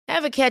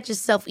Ever catch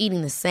yourself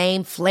eating the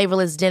same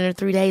flavorless dinner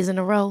 3 days in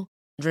a row?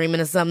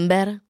 Dreaming of something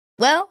better?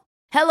 Well,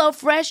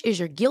 HelloFresh is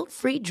your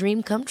guilt-free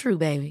dream come true,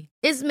 baby.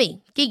 It's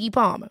me, Keke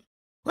Palmer.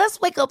 Let's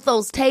wake up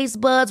those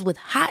taste buds with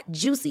hot,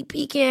 juicy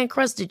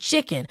pecan-crusted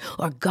chicken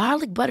or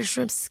garlic butter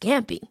shrimp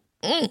scampi.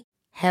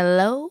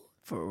 Hello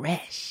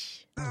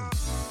Fresh.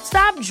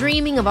 Stop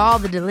dreaming of all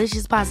the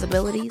delicious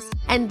possibilities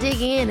and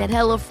dig in at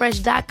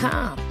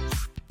HelloFresh.com.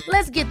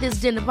 Let's get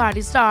this dinner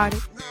party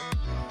started.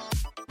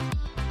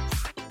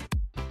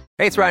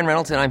 Hey, it's Ryan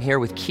Reynolds, and I'm here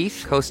with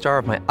Keith, co-star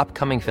of my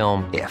upcoming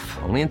film, If,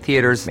 only in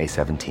theaters May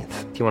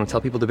 17th. Do you want to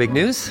tell people the big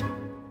news?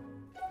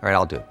 All right,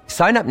 I'll do it.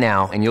 Sign up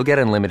now and you'll get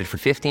unlimited for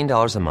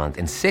 $15 a month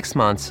and 6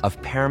 months of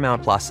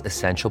Paramount Plus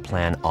Essential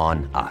Plan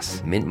on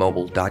us.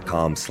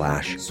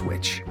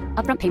 MintMobile.com/switch.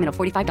 Upfront payment of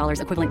 $45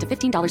 equivalent to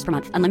 $15 per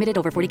month. Unlimited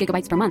over 40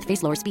 gigabytes per month.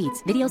 Face lower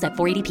speeds. Videos at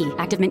 480p.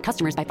 Active Mint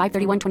customers by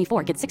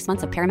 531.24 get 6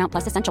 months of Paramount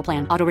Plus Essential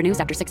Plan. Auto renews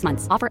after 6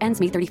 months. Offer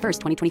ends May 31st,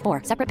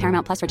 2024. Separate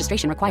Paramount Plus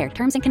registration required.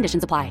 Terms and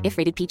conditions apply if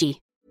rated PG.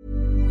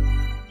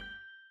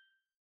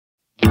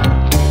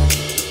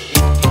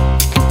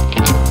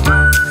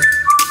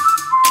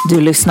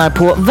 Du lyssnar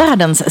på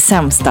världens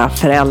sämsta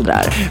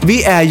föräldrar.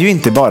 Vi är ju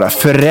inte bara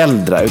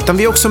föräldrar utan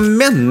vi är också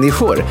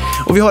människor.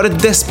 Och vi har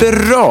ett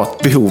desperat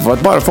behov av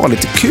att bara få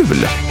lite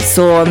kul.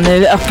 Så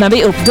nu öppnar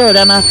vi upp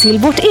dörrarna till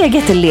vårt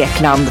eget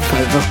lekland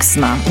för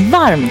vuxna.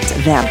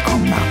 Varmt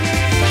välkomna.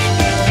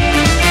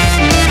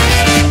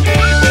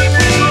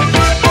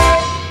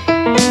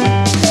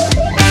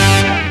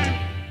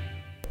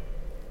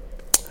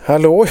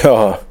 Hallå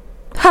ja.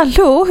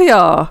 Hallå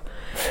ja.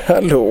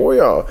 Hallå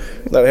ja.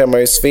 Där hemma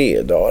i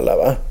Svedala,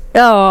 va?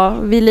 Ja,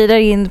 vi lirar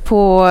in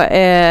på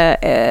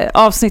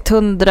avsnitt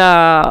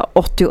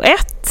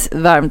 181.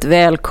 Varmt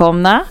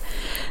välkomna.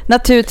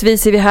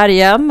 Naturligtvis är vi här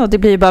igen och det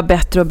blir bara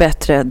bättre och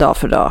bättre dag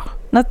för dag.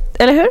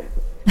 Eller hur?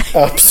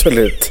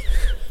 Absolut.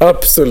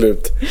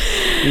 Absolut.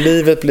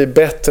 Livet blir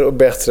bättre och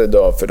bättre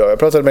dag för dag. Jag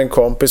pratade med en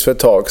kompis för ett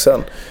tag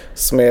sedan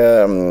som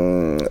är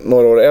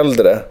några år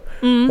äldre.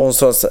 Hon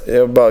sa,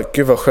 jag bara,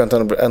 gud vad skönt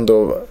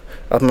ändå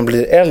att man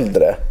blir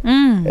äldre.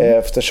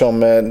 Eftersom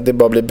det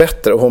bara blir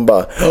bättre. Och hon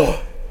bara,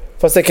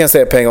 fast det kan jag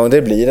säga på en gång,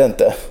 det blir det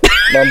inte.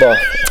 Man bara,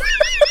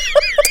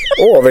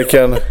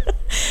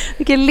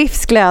 vilken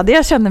livsglädje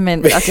jag känner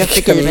mig att jag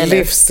fick i mig nu.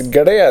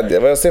 Livsglädje,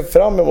 vad jag ser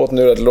fram emot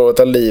nu, att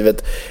låta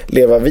livet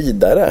leva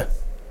vidare.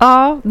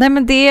 Ja, nej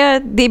men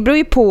det beror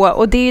ju på,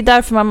 och det är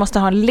därför man måste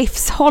ha en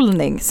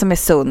livshållning som är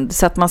sund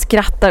så att man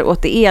skrattar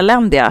åt det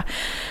eländiga.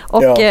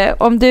 Och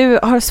om du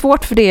har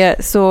svårt för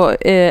det så,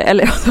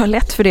 eller om du har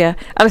lätt för det,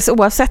 alltså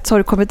oavsett så har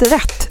du kommit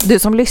rätt, du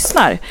som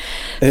lyssnar.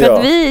 För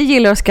att vi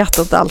gillar att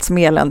skratta åt allt som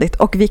är eländigt,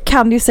 och vi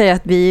kan ju säga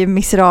att vi är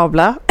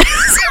miserabla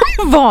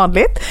som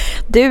vanligt.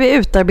 Du är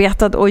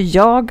utarbetad och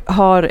jag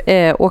har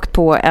åkt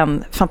på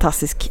en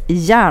fantastisk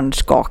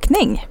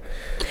hjärnskakning.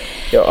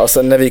 Ja,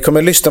 alltså när vi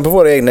kommer lyssna på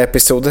våra egna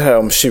episoder här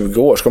om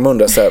 20 år så kommer man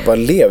undra så här, vad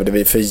levde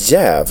vi för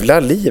jävla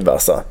liv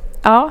alltså?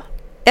 Ja,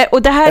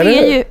 och det här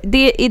är ju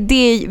det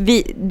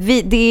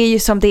är ju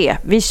som det är.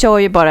 Vi kör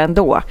ju bara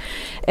ändå.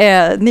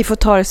 Ni får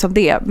ta det som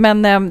det.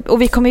 Men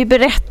och vi kommer ju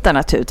berätta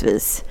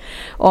naturligtvis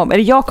eller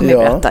jag kommer ju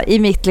berätta i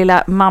mitt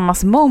lilla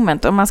mammas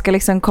moment, om man ska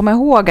liksom komma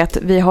ihåg att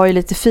vi har ju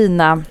lite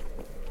fina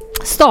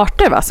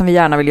starter, va, som vi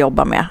gärna vill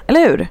jobba med,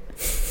 eller hur?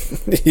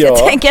 Jag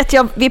tänker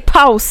att vi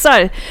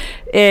pausar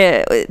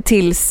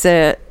tills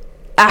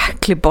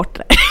klipp bort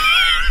det.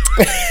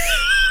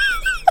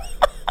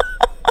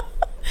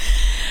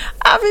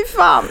 Fy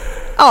fan.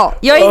 Ja,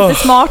 jag är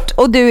inte smart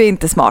och du är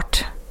inte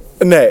smart.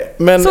 Nej,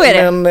 men så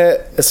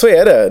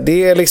är det.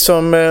 Det är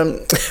liksom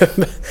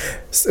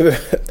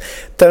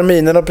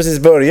terminen har precis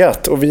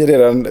börjat och vi är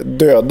redan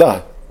döda.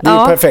 Det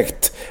är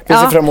perfekt. Vi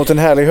ser fram emot en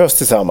härlig höst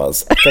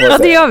tillsammans. Ja,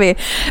 det gör vi.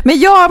 Men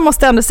jag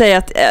måste ändå säga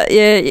att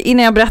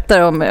innan jag berättar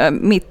om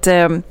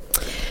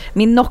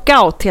min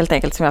knockout helt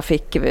enkelt som jag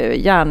fick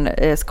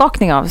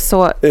hjärnskakning av,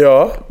 så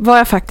var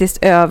jag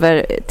faktiskt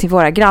över till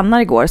våra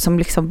grannar igår som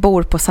liksom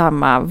bor på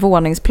samma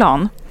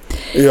våningsplan.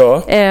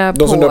 Ja,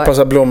 de som du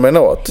passar blommorna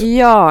åt.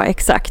 Ja,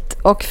 exakt.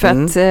 Och för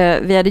att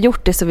vi hade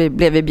gjort det så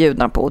blev vi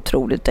bjudna på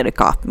otroligt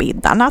delikat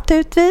middag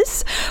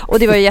naturligtvis. Och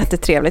det var ju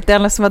jättetrevligt. Det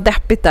enda som var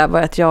deppigt där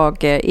var att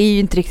jag är ju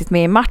inte riktigt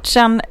med i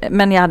matchen,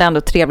 men jag hade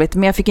ändå trevligt.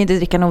 Men jag fick inte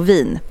dricka någon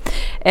vin.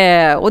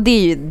 Och det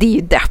är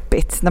ju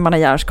deppigt när man har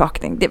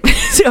hjärnskakning.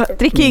 Så jag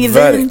dricker ingen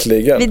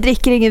Verkligen. vin. Vi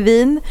dricker ingen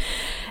vin.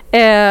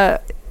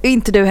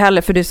 Inte du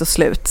heller, för du är så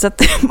slut. Så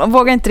att man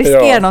vågar inte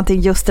riskera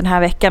någonting just den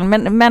här veckan.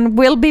 Men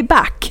we'll be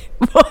back.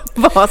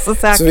 Var så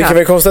säkra. Så vi kan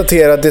väl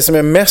konstatera att det som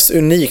är mest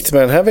unikt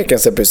med den här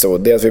veckans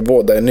episod är att vi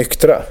båda är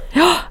nyktra.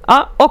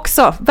 Ja,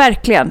 också,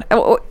 verkligen.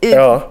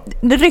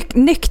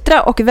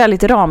 Nyktra och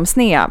väldigt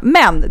ramsnea.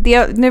 Men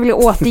nu vill jag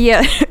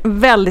återge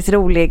väldigt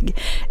rolig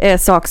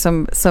sak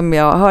som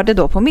jag hörde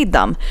då på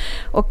middagen.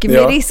 Och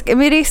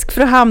med risk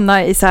för att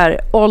hamna i så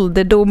här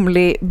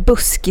ålderdomlig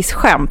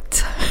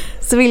buskisskämt,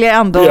 så vill jag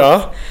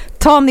ändå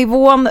ta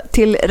nivån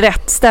till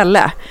rätt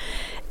ställe.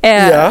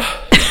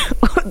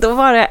 då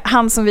var det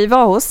han som vi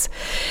var hos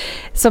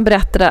som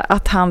berättade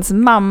att hans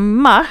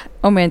mamma,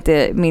 om jag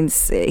inte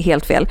minns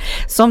helt fel,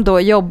 som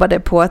då jobbade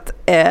på ett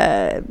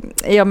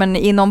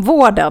inom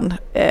vården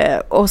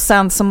och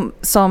sen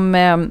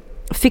som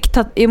fick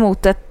ta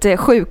emot ett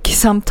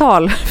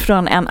sjuksamtal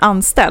från en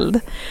anställd.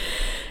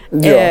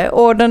 Ja.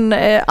 Och den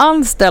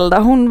anställda,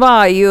 hon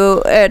var ju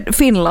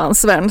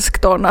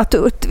finlandssvensk då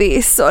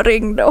naturligtvis och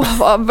ringde och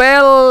var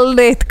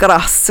väldigt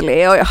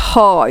krasslig, och jag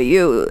har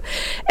ju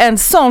en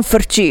sån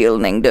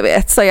förkylning du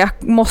vet, så jag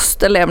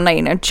måste lämna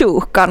in en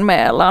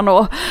sjukanmälan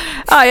och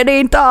det är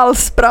inte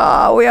alls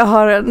bra och jag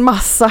har en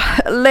massa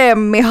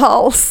lem i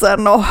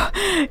halsen och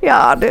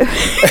du.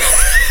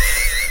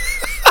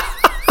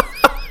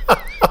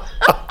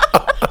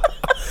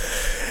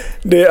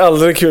 Det är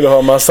aldrig kul att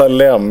ha massa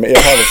lem i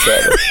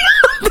halsen.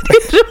 Det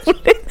är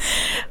roligt.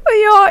 Och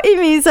jag i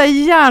min så här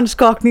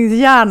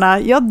hjärnskakningshjärna,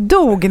 jag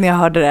dog när jag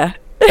hörde det.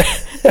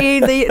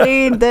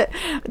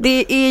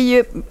 Det är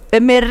ju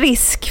med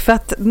risk för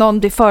att någon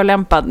blir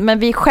förolämpad, men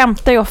vi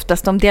skämtar ju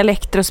oftast om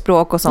dialekter och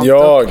språk och sånt.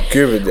 Ja,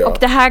 gud ja. Och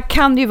det här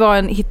kan ju vara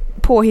en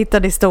påhittad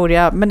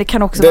historia, men det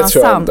kan också vara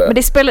sant. Men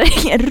det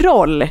spelar ingen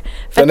roll.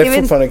 Den är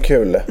fortfarande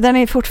kul. Den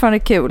är fortfarande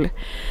kul.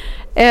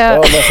 Ja,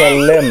 massa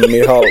lem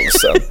i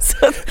halsen.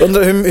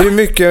 Undrar hur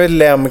mycket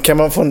lem kan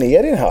man få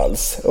ner i en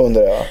hals,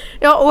 undrar jag.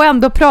 Ja, och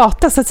ändå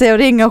prata så att säga och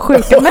ringa och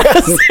sjuka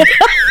med sig.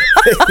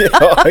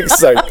 Ja,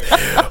 exakt.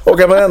 Och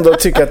kan man ändå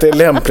tycka att det är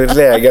lämpligt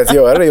läge att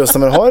göra det just när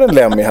man har en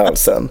lem i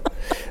halsen.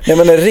 När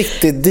man är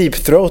riktigt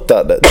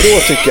deep-throatad, då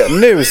tycker jag,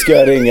 nu ska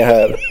jag ringa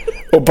här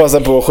och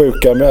passa på att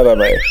sjuka med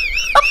mig.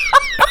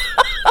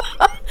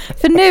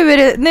 För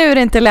nu är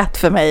det inte lätt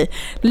för mig.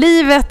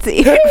 Livet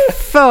är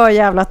för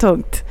jävla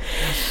tungt.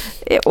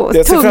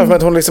 Jag ser framför mig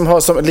att hon liksom har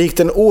som likt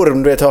en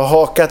orm, du vet, har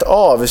hakat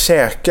av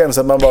käken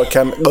så att man bara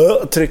kan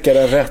trycka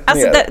den rätt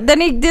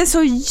ner. Det är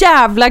så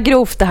jävla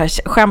grovt det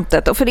här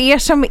skämtet. Och för er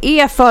som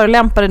är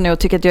förolämpade nu och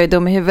tycker att jag är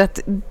dum i huvudet,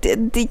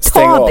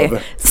 Stäng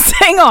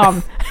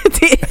av.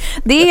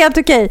 Det är helt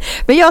okej.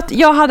 Men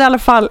jag hade i alla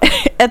fall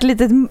en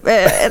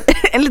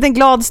liten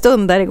glad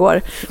stund där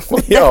igår.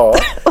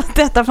 Och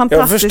detta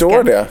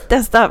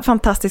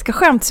fantastiska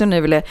skämt som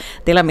nu ville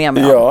dela med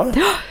mig av.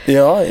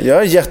 Ja, jag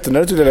är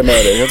jättenöjd att du delar med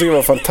dig. Jag tycker det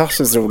var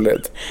fantastiskt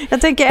roligt.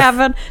 Jag tänker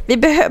även,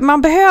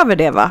 man behöver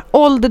det, va?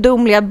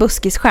 Ålderdomliga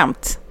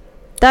buskisskämt.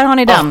 Där har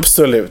ni den.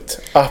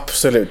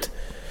 Absolut.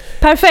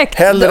 Perfekt.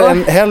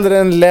 Hellre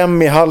en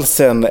lem i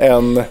halsen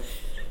än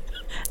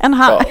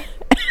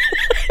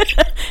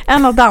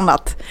än något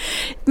annat.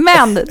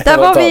 Men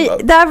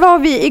där var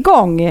vi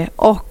igång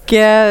och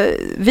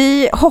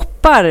vi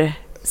hoppar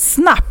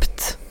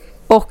snabbt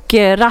och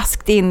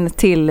raskt in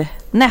till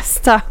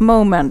nästa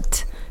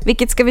moment.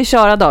 Vilket ska vi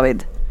köra,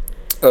 David?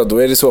 Ja, då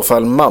är det i så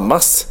fall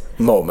mammas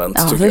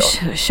moment, tycker jag.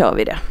 Ja, då kör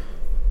vi det.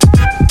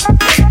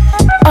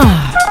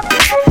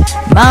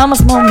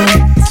 Mammas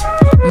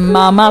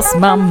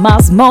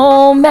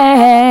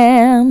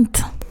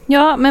moment.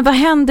 Ja, men vad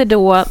händer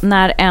då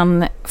när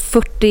en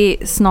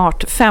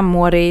snart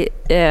 5-årig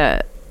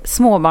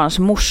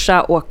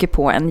småbarnsmorsa åker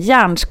på en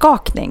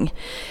hjärnskakning?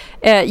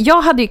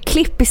 Jag hade ju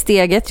klipp i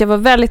steget, jag var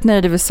väldigt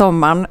nöjd över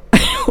sommaren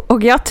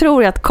och jag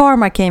tror att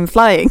karma came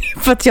flying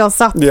för att jag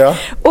satt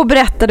och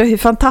berättade hur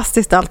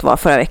fantastiskt allt var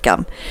förra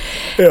veckan.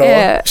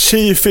 Ja,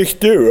 tji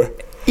fick du.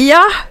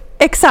 Ja,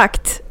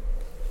 exakt.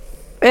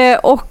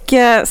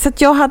 Så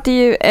att jag hade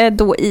ju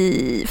då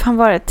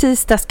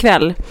tisdags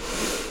kväll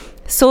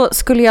så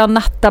skulle jag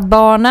natta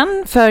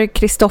barnen för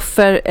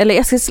Kristoffer, eller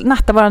jag skulle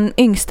natta våran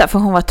yngsta för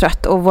hon var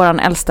trött och våran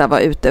äldsta var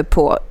ute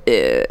på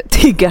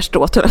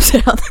tiggarstrå, tror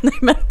jag.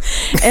 Men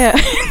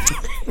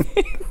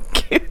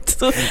gud,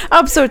 så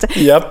absurt.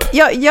 Yep.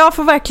 Jag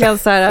får verkligen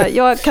så här,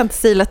 jag kan inte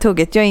sila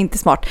tugget, jag är inte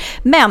smart.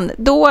 Men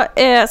då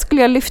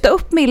skulle jag lyfta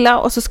upp Milla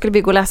och så skulle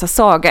vi gå och läsa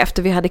saga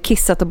efter vi hade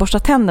kissat och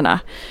borstat tänderna.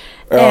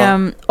 Ja.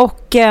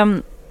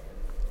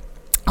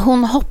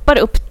 Hon hoppar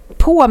upp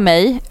på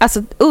mig,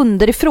 alltså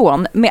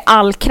underifrån med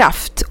all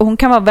kraft, och hon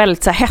kan vara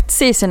väldigt så här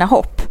hetsig i sina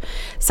hopp.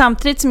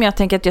 Samtidigt som jag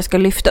tänker att jag ska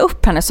lyfta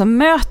upp henne så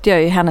möter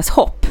jag ju hennes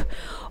hopp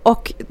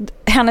och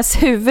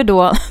hennes huvud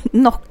då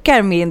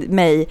knockar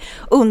mig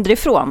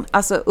underifrån,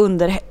 alltså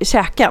under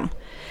käken.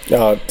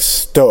 Ja,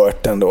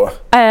 stört ändå.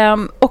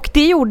 Och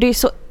det gjorde ju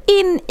så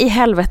in i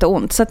helvete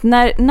ont, så att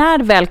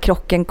när väl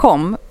krocken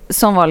kom,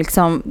 som var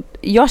liksom,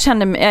 jag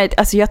kände mig,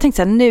 alltså jag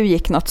tänkte så här, nu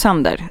gick något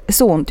sönder,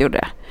 så ont gjorde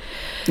det.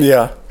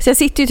 Ja. Så jag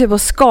sitter ju typ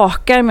och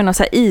skakar med någon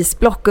så här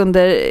isblock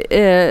under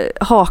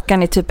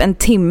hakan i typ en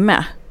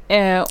timme.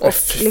 Och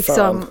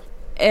liksom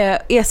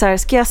är så här,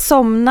 ska jag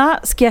somna?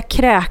 Ska jag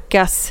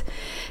kräkas?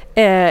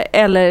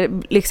 Eller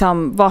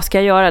liksom, vad ska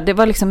jag göra? Det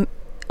var liksom,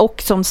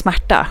 och som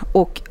smärta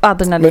och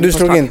adrenalin. Men du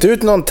slog inte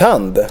ut någon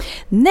tand?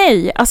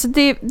 Nej, alltså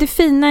det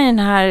fina i den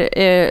här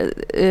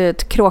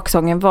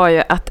kråksången var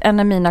ju att en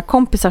av mina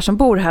kompisar som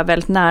bor här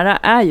väldigt nära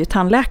är ju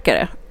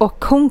tandläkare.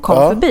 Och hon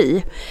kom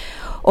förbi.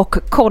 och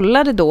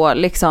kollade då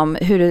liksom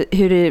hur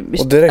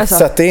och direkt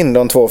satte in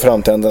de 2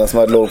 framtänderna som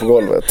hade låg på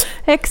golvet.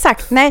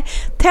 Exakt, nej,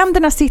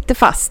 tänderna sitter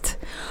fast.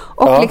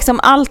 Och liksom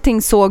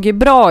allting såg ju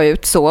bra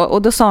ut så.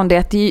 Och då sa hon det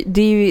att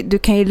du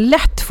kan ju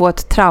lätt få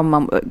ett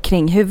trauma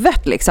kring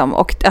huvudet liksom.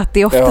 Och att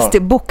det oftast är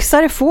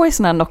boxare får i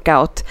sån här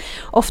knockout.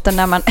 Ofta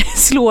när man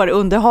slår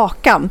under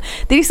hakan.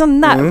 Det är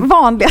liksom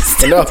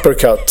vanligaste. En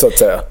uppercut så att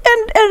säga.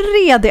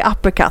 En redig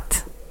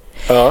uppercut.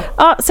 Ja,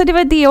 så det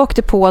var det jag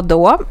åkte på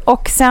då.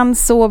 Och sen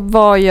så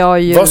var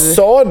jag ju... Vad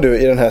sa du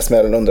i den här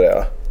smällen undrar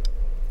jag?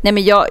 Nej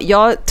men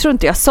jag tror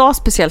inte jag sa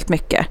speciellt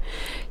mycket.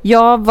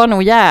 Jag var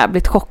nog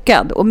jävligt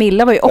chockad. Och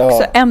Milla var ju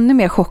också ännu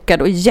mer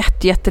chockad och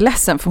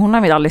jätteledsen. För hon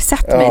har väl aldrig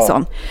sett mig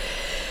sån.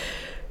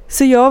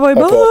 Så jag var ju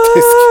bara...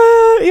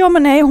 Ja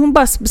men nej, hon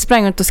bara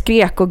sprang ut och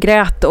skrek och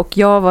grät. Och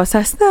jag var så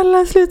här,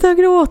 snälla sluta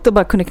gråta. Och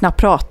bara kunde knappt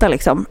prata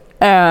liksom.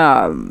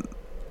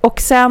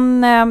 Och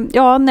sen...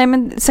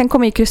 sen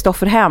kom ju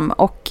Kristoffer hem.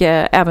 Och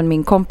även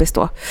min kompis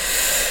då.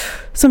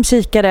 Som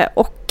kikade.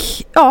 Och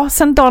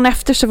sen dagen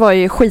efter så var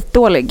jag ju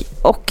skitdålig.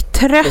 Och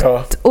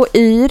trött och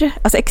yr.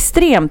 Alltså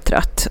extremt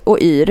trött och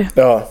yr.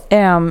 Ja.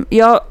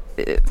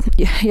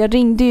 Jag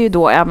ringde ju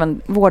då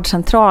även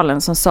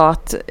vårdcentralen som sa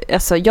att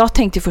alltså, jag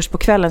tänkte först på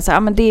kvällen så här,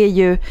 men det är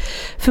ju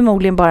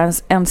förmodligen bara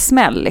en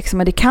smäll liksom,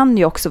 men det kan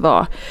ju också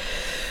vara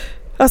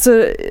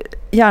alltså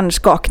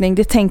hjärnskakning.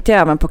 Det tänkte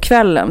jag även på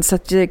kvällen, så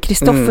att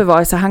Kristoffer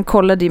var så han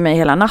kollade ju mig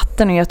hela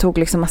natten och jag tog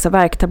liksom massa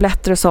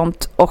värktabletter och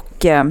sånt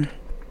och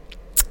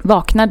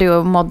vaknade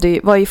och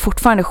var ju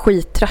fortfarande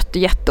skittrött och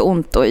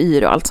jätteont och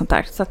yr och allt sånt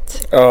där. Så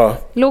att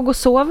låg och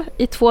sov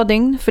i 2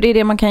 dygn, för det är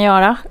det man kan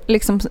göra.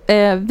 Liksom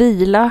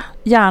vila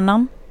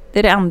hjärnan, det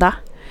är det enda.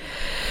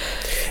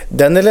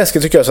 Den är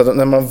läskig tycker jag, så att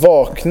när man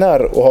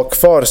vaknar och har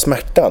kvar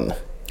smärtan,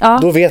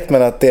 då vet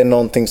man att det är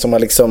någonting som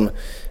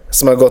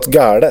har gått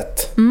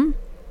galet.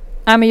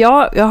 Nej, men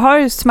jag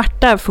har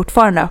smärta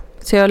fortfarande.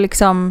 Så jag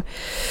liksom...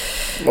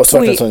 Och så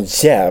var det en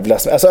sån jävla...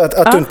 Alltså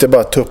att du inte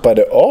bara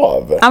tuppade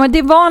av. Ja, men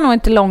det var nog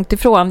inte långt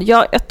ifrån.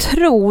 Jag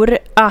tror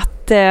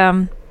att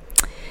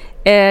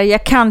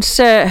jag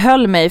kanske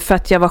höll mig för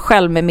att jag var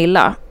själv med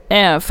Milla.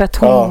 För att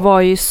hon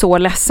var ju så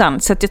ledsen.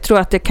 Så att jag tror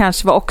att det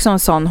kanske var också en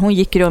sån... Hon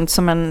gick runt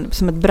som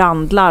ett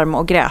brandlarm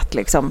och grät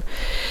liksom.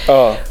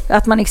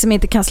 Att man liksom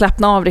inte kan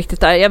slappna av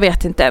riktigt där. Jag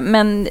vet inte.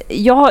 Men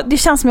det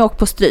känns som jag åkt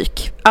på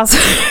stryk. Alltså,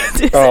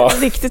 det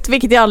är riktigt,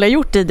 vilket jag aldrig har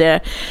gjort i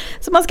det.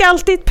 Så man ska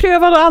alltid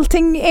pröva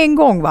allting en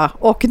gång, va?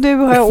 Och nu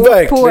har jag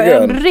åkt på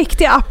en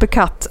riktig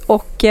uppercut.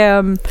 Och,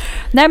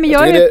 nej, men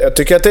jag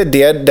tycker att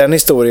det är den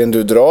historien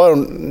du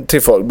drar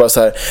till folk. Bara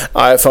så här,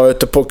 jag var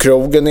ute på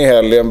krogen i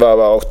helgen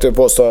bara åkte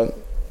på så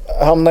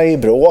hamna i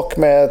bråk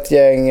med ett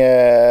gäng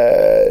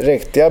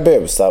riktiga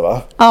busar,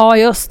 va? Ja,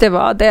 just det,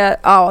 va.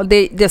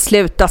 Det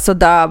slutade så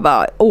där,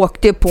 va.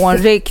 Åkte på en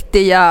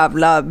riktig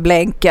jävla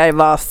blänkare,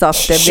 va. Så att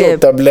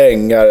det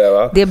blängare,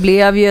 va. Det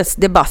blev ju,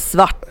 det bara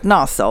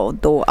svartna så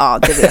då,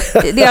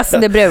 det är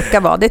som det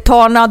brukar vara. Det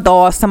tar några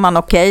dagar så man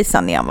okej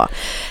sen igen, va.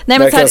 Nej,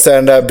 men jag kan säga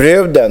den där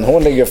bruden,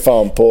 hon ligger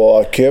fan på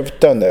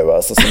akuten nu,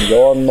 alltså, som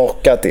jag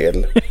knockar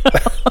till.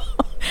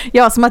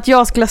 Ja, som att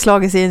jag skulle ha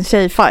slagit i en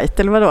tjejfight,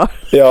 eller vadå?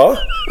 Ja.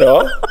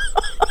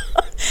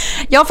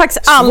 Jag har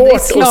faktiskt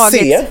aldrig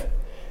slagit.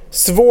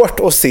 Svårt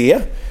att se,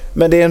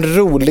 men det är en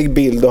rolig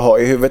bild att ha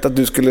i huvudet att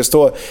du skulle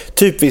stå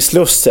typ vid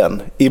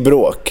Slussen i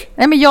bråk.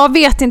 Nej, men jag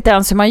vet inte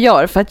ens hur man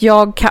gör, för att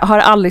jag har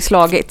aldrig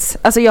slagits.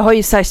 Alltså jag har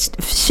ju så här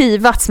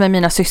kivats med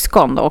mina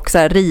syskon och så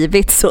här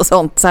rivits och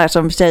sånt så här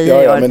som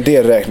tjejer gör. Ja, men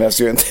det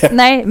räknas ju inte.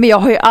 Nej, men jag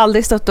har ju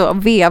aldrig stått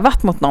och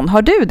vevat mot någon.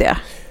 Har du det?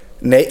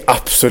 Nej,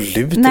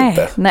 absolut inte. Nej.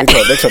 Det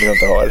är klart jag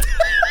inte har.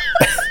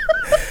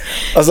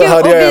 Alltså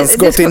hade jag ens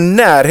gått i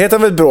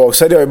närheten av ett bråk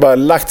så hade jag ju bara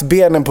lagt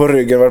benen på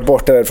ryggen och varit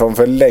borta därifrån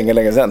för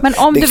länge sedan. Men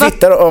om det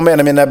kvittar om en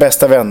av mina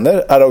bästa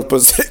vänner hade åkt på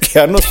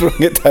cykeln och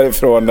sprungit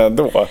härifrån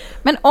ändå.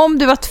 Men om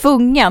du var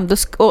tvungen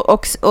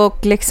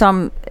och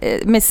liksom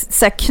med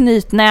så här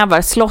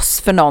knytnävar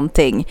slåss för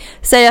någonting.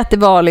 Säg att det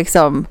var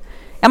liksom...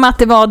 Ja, men att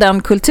det var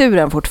den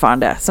kulturen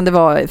fortfarande som det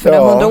var för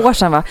 100 år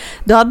sedan, va?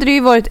 Då hade det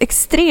ju varit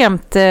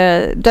extremt...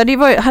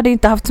 Du hade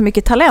inte haft så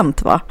mycket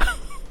talent, va?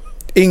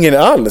 Ingen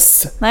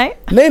alls.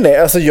 Nej,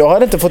 alltså jag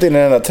hade inte fått in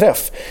en enda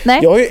träff. Nej,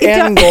 jag har ju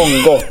en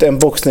gång gått en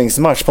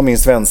boxningsmatch på min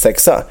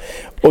svensexa.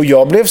 Och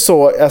jag blev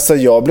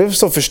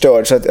så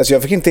förstörd så att alltså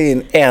jag fick inte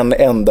in ett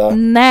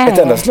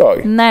enda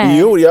slag. Nej.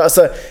 Jo,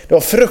 det var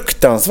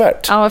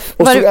fruktansvärt. Ja,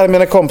 och så alla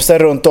mina kompisar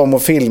runt om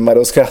och filmade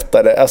och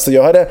skrattade.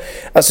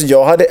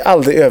 Jag hade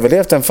aldrig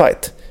överlevt en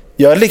fight.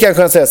 Jag hade lika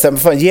kunnat säga så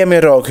här, ge mig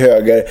en rak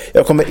höger.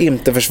 Jag kommer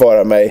inte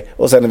försvara mig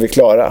och sen är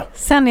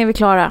vi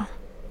klara.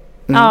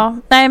 Ja,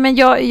 nej, men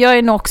jag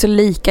är nog också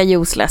lika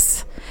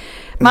useless.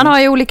 Man har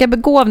ju olika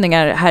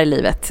begåvningar här i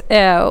livet.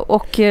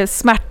 Och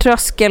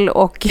smärttröskel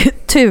och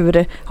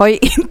tur har ju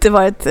inte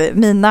varit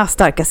mina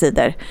starka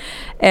sidor.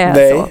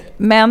 Så.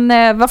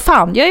 Men vad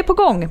fan, jag är på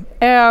gång.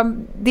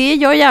 Det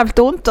gör jävligt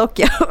ont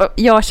och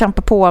jag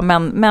kämpar på,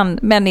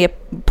 men är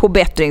på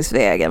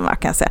bättringsvägen, vad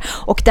kan jag säga.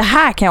 Och det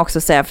här kan jag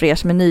också säga för er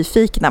som är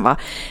nyfikna, va?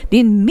 Det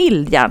är en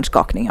mild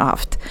hjärnskakning jag har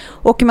haft.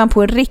 Åker man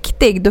på en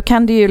riktig, då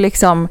kan du ju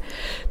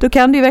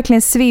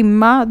verkligen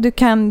svimma, du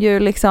kan ju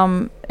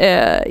liksom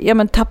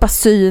tappa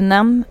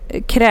synen,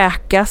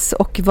 kräkas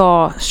och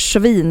vara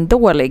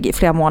svindålig i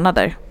flera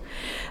månader.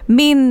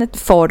 Min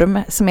form,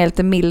 som är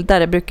lite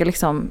mildare, brukar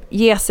liksom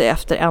ge sig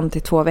efter 1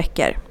 till 2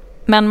 veckor.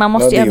 Men man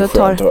måste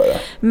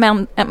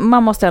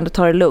man måste ändå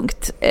ta det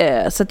lugnt.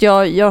 Så att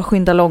jag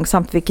skyndar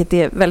långsamt, vilket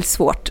är väldigt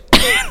svårt.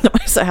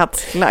 Så ja,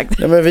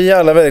 men vi är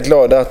alla väldigt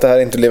glada att det här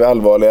inte blev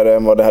allvarligare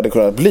än vad det hade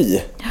kunnat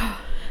bli.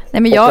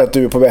 Nej, men och att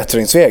du är på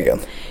bättringsvägen.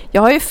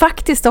 Jag har ju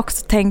faktiskt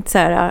också tänkt så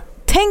här,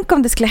 tänk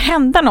om det skulle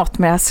hända något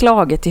med det här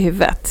slaget i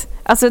huvudet.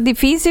 Alltså det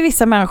finns ju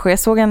vissa människor, jag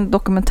såg en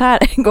dokumentär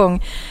en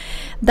gång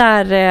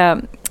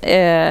där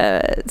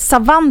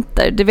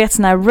savanter, du vet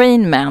såna här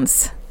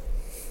Rainmans,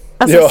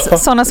 alltså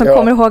sådana som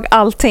kommer ihåg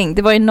allting.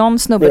 Det var ju någon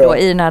snubbe då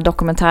i den här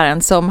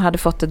dokumentären som hade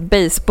fått en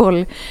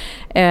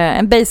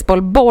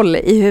baseballboll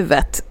i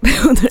huvudet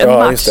under en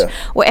match.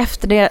 Och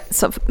efter det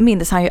så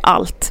mindes han ju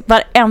allt.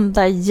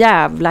 Varenda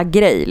jävla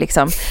grej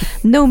liksom.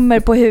 Nummer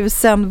på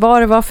husen,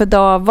 vad det var för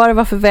dag, vad det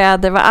var för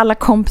väder, vad alla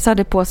kompisar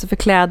hade på sig för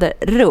kläder,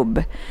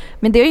 rubb.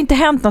 Men det har ju inte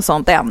hänt något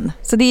sånt än.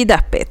 Så det är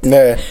deppigt.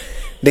 Nej,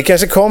 det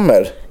kanske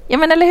kommer. Ja,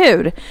 men eller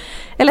hur?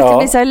 Eller att det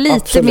blir så här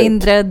lite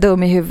mindre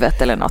dum i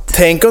huvudet eller något.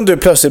 Tänk om du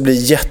plötsligt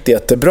blir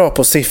jättebra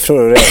på siffror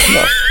och räkna.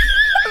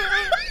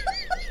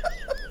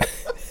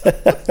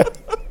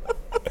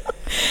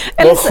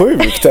 Vad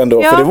sjukt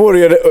ändå, för det vore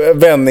ju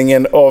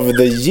vändningen of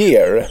the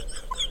year.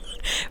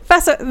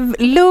 Alltså,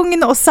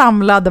 lugn och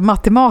samlad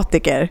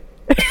matematiker.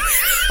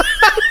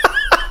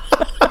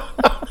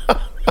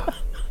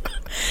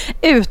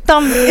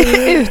 utan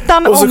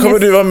och så kommer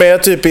du vara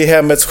med typ i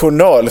Hemmets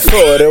Journal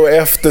före och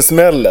efter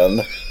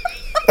smällen.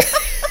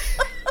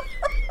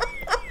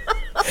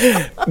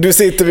 Du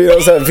sitter vid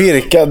en sån här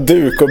virkad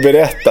duk och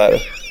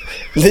berättar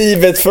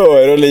livet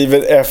före och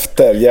livet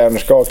efter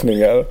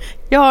hjärnskakningar.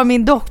 Jag har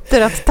min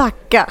dotter att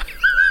tacka.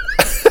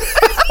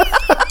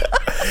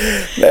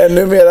 Nej,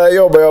 numera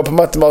jobbar jag på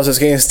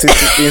Matematiska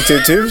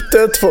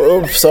institutet på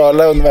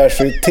Uppsala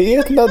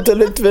universitet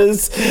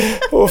naturligtvis.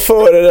 Och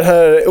före den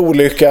här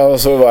olyckan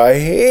så var jag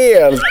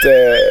helt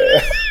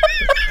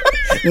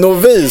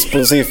novis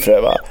på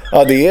siffror, va?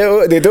 Ja, det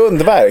är ett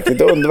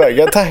underverk.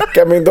 Jag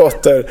tackar min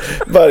dotter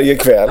varje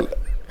kväll.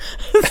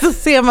 Så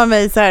ser man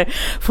mig så här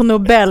få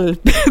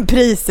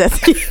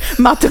Nobelpriset i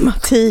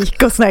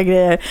matematik och såna här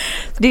grejer.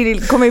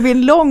 Det kommer ju bli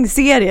en lång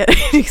serie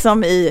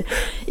liksom i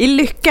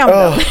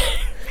lyckan.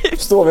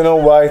 Står vi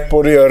någon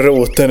whiteboard och gör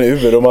roten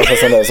ur och massa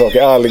sådana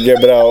saker,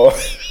 algebra och...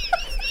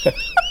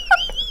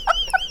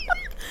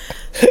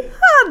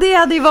 det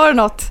hade ju varit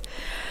något.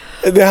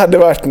 Det hade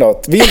varit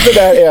något. Vi är inte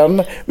där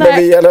än, men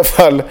vi i alla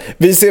fall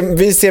vi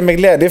ser med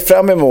glädje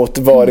fram emot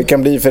vad det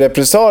kan bli för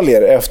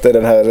repressalier efter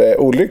den här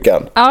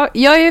olyckan. Ja,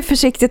 jag är ju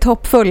försiktigt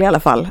hoppfull i alla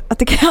fall. Att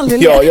det kan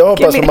aldrig jag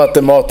hoppas på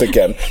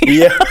matematiken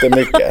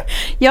jättemycket.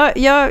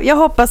 Jag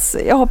hoppas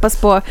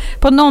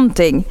på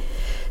någonting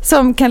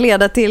som kan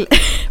leda till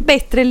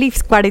bättre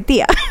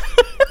livskvalitet.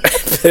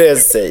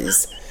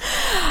 Precis.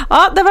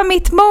 Ja, det var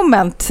mitt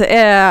moment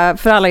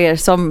för alla er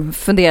som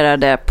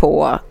funderade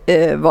på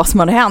vad som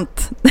hade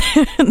hänt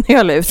när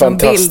jag la ut en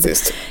bild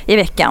i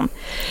veckan.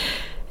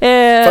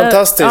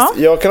 Fantastiskt. Ja.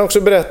 Jag kan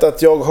också berätta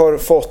att jag har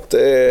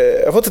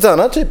fått ett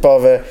annat typ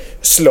av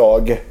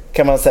slag,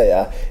 kan man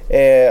säga.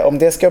 Om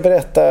det ska jag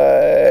berätta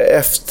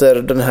efter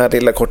den här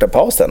lilla korta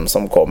pausen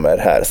som kommer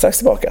här strax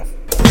tillbaka.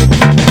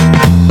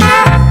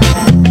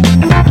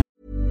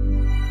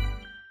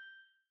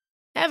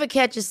 Ever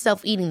catch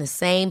yourself eating the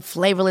same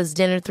flavorless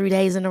dinner 3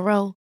 days in a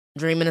row?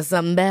 Dreaming of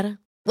something better?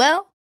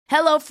 Well,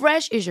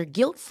 HelloFresh is your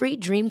guilt-free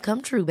dream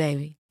come true,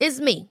 baby. It's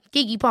me,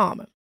 Keke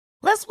Palmer.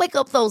 Let's wake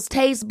up those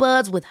taste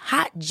buds with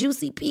hot,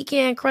 juicy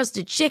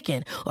pecan-crusted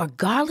chicken or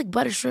garlic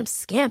butter shrimp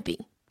scampi.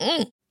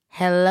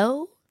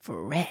 Hello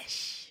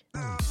Fresh.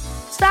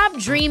 Stop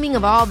dreaming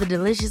of all the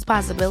delicious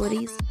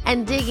possibilities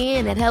and dig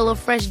in at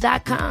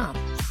HelloFresh.com.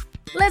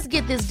 Let's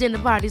get this dinner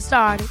party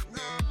started.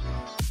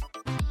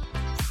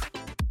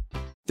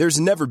 There's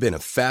never been a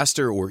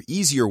faster or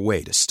easier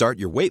way to start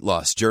your weight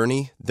loss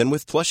journey than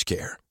with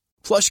PlushCare.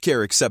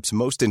 PlushCare accepts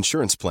most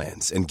insurance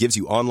plans and gives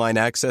you online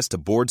access to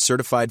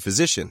board-certified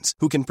physicians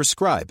who can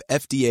prescribe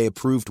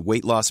FDA-approved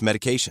weight loss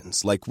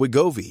medications like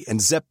Wegovy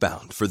and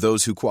Zepbound for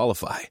those who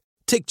qualify.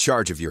 Take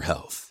charge of your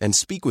health and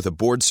speak with a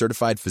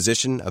board-certified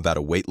physician about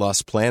a weight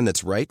loss plan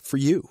that's right for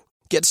you.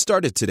 Get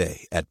started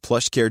today at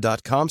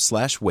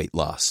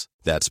plushcare.com/weightloss.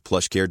 That's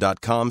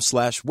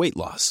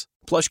plushcare.com/weightloss.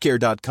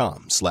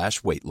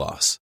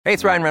 plushcare.com/weightloss. Hey,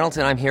 it's Ryan Reynolds,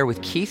 and I'm here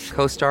with Keith,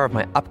 co-star of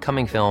my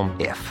upcoming film,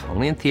 If,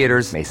 only in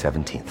theaters May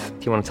 17th.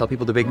 Do you want to tell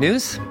people the big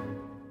news?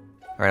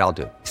 All right, I'll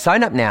do it.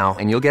 Sign up now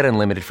and you'll get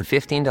unlimited for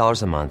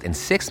 $15 a month and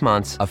 6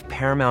 months of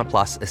Paramount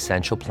Plus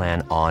Essential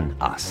Plan on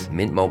us.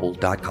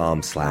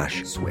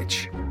 MintMobile.com/switch.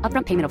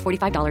 Upfront payment of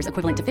 $45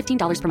 equivalent to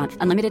 $15 per month.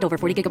 Unlimited over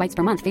 40 gigabytes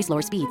per month. Face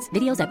lower speeds.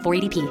 Videos at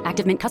 480p.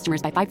 Active Mint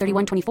customers by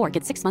 531.24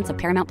 get 6 months of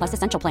Paramount Plus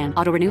Essential Plan.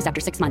 Auto renews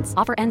after 6 months.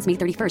 Offer ends May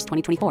 31st,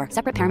 2024.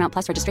 Separate Paramount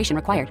Plus registration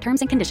required.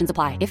 Terms and conditions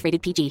apply if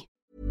rated PG.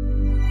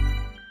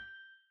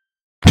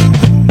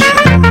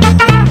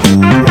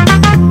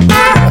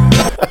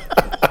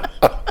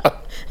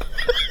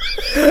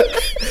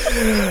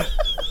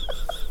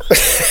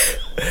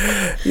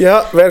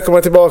 Ja,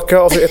 välkomna tillbaka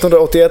avsnitt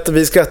 181.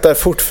 Vi skrattar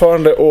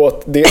fortfarande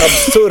åt det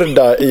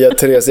absurda i att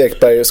Therese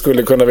Ekberg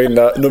skulle kunna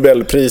vinna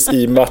Nobelpris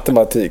i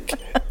matematik.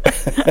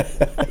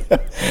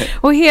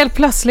 Och helt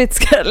plötsligt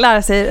ska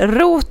lära sig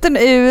roten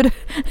ur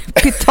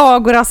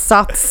Pythagoras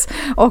sats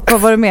och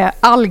vad var det med?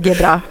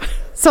 Algebra.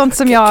 Sånt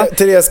som jag...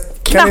 Therese,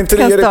 kan inte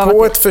du ge dig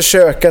på ett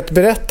försök att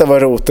berätta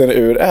vad roten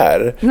ur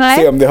är? Nej.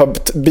 Se om det har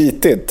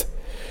bitit.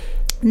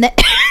 Nej.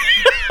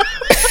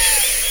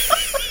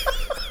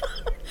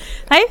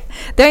 Nej,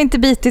 det har inte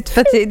bitit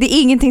för att det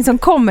är ingenting som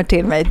kommer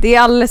till mig. Det är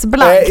alldeles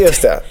blankt. Nej,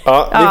 just det.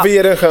 Ja, vi får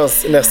ge det en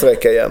chans nästa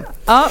vecka igen.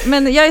 Ja,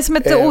 men jag är som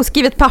ett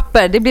oskrivet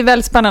papper. Det blir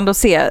väldigt spännande att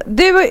se.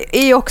 Du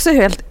är ju också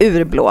helt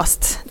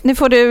urblåst. Nu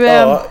får du,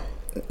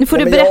 nu får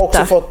du berätta. Jag har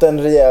också fått en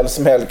rejäl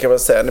smäll, kan man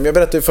säga. Jag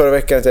berättade ju förra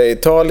veckan att jag är i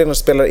Italien och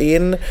spelar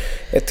in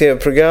ett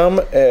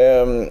tv-program.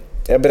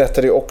 Jag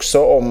berättade ju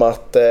också om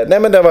att det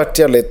har varit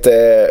jävligt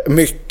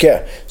mycket.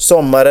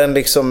 Sommaren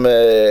liksom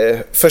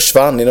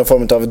försvann i någon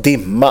form av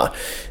dimma.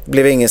 Det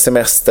blev ingen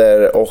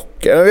semester och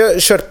vi har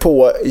kört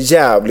på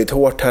jävligt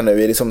hårt här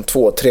nu i liksom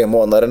 2-3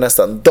 månader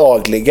nästan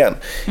dagligen.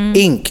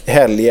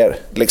 Helger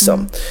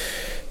liksom.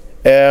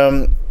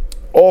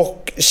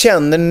 Och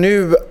känner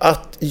nu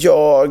att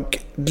jag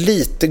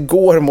lite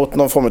går mot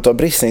någon form av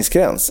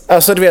bristningsgräns.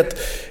 Alltså du vet...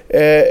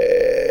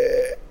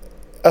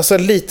 Alltså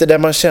lite där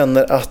man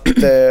känner att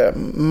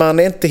man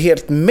är inte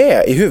helt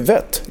med i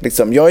huvudet.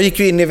 Liksom. Jag gick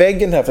ju in i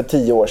väggen här för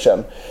 10 år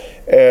sedan.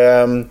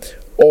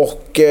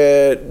 Och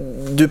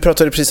du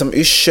pratade precis om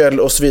yrsel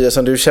och så vidare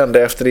som du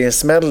kände efter din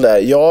smäll där.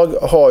 Jag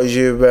har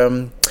ju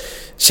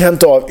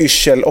känt av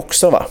yrsel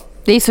också, va?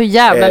 Det är så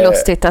jävla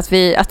lustigt att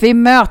vi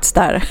möts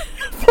där.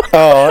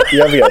 Ja,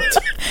 jag vet.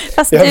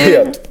 Fast jag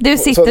vet. Du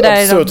sitter på där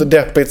ett absurt och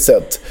deppigt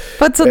sätt.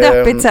 På ett så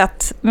deppigt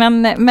sätt,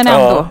 men ändå.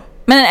 Ja.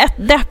 Men ett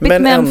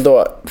deppigt men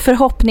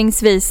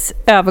förhoppningsvis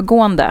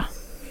övergående.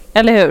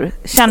 Eller hur?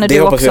 Känner det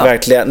du hoppas också? Vi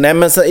verkligen. Nej,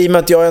 men så, i och med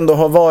att jag ändå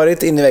har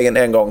varit inne i väggen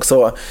en gång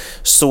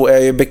så är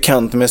jag ju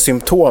bekant med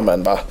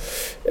symptomen, va?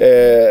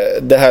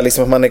 Det här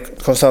liksom att man är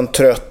konstant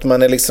trött,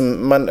 man är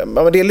liksom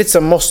det är lite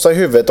som mossa i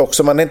huvudet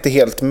också, man är inte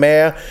helt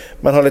med,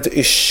 man har lite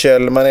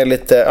yrsel, man är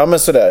lite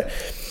sådär.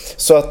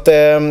 Så att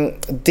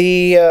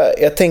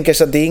jag tänker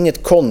så att det är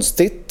inget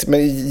konstigt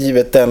med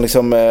givet den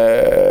liksom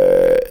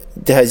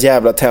det här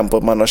jävla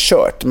tempot man har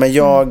kört. Men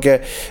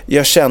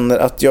jag känner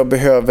att jag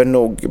behöver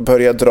nog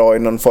börja dra i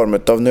någon form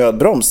av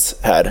nödbroms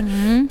här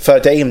för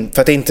att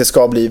det inte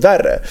ska bli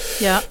värre.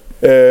 Ja.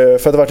 För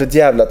att det har varit ett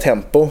jävla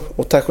tempo.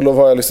 Och tack och lov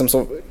har jag liksom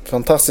så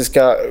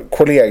fantastiska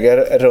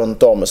kollegor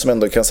runt om som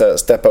ändå kan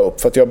steppa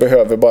upp. För att jag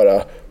behöver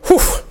bara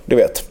du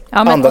vet,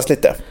 andas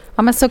lite.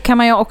 Ja, men så kan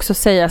man ju också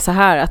säga så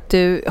här att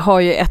du har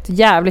ju ett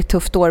jävligt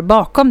tufft år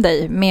bakom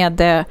dig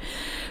med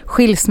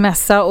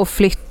skilsmässa och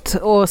flytt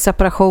och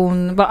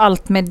separation, vad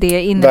allt med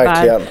det innebär.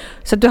 Verkligen.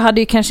 Så du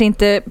hade ju kanske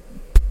inte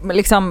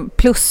liksom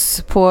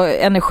plus på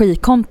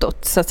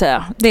energikontot så att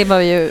säga. Det var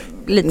ju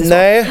lite så.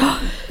 Nej,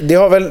 det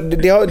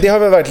har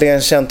väl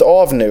verkligen känt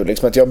av nu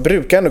liksom, att jag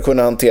brukar ändå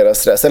kunna hantera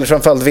stress eller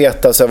framförallt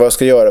veta vad jag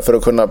ska göra för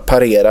att kunna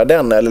parera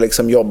den eller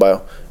liksom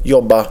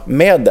jobba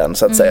med den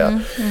så att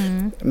säga.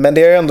 Men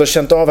det har jag ändå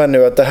känt av här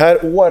nu att det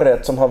här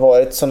året som har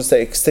varit som du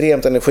säger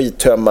extremt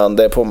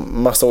energitömmande på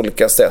massa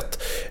olika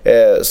sätt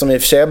som i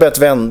och för sig har börjat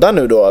vända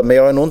nu då, men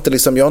jag har nog inte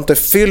jag har inte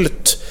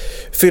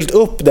fyllt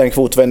upp den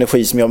kvot av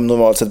energi som jag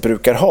normalt sett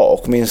brukar ha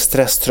och min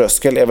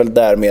stresströskel är väl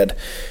därmed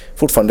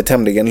fortfarande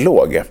tämligen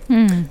låg.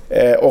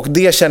 Och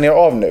det känner jag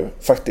av nu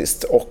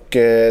faktiskt och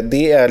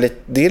det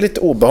är lite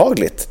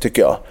obehagligt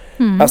tycker jag.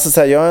 Alltså så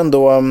här, jag har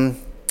ändå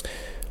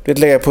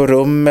lägga på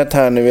rummet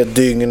här nu ett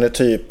dygn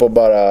typ och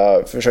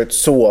bara försökt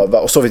sova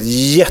och sovit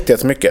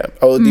jättemycket.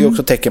 Och det är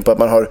också tecken på att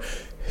man har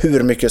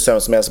hur mycket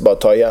sömn som helst bara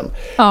ta igen.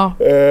 Ja.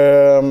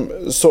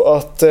 Så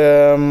att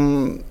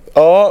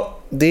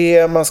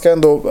man ska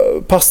ändå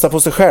passa på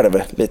sig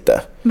själv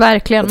lite.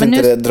 Verkligen. Att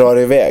inte det drar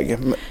iväg.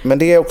 Men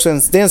det är också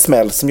en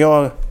smäll som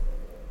jag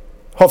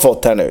har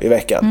fått här nu i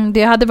veckan.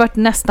 Det hade varit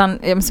nästan,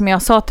 som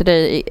jag sa till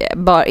dig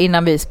bara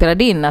innan vi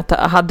spelade in, att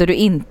hade du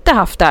inte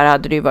haft det här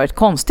hade det ju varit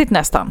konstigt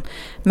nästan.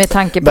 Med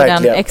tanke på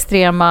den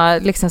extrema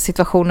liksom,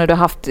 situationen du har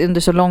haft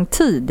under så lång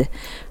tid.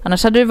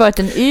 Annars hade du varit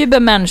en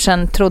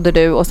übermänniskan, trodde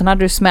du, och sen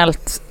hade du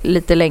smält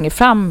lite längre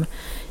fram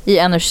i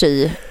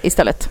energi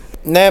istället.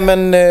 Nej,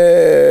 men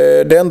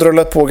det har ändå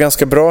rullat på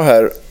ganska bra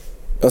här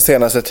den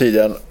senaste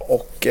tiden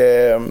och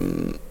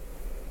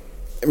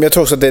men jag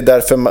tror också att det är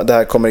därför det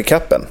här kommer i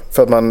kappen.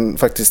 För att man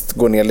faktiskt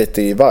går ner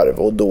lite i varv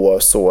och då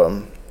så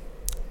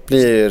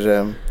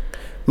blir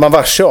man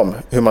varse om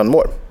hur man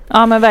mår.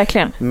 Ja, men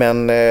verkligen.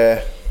 Men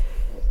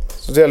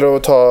så det gäller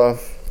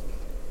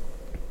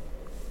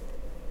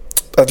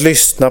att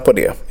lyssna på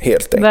det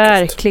helt enkelt.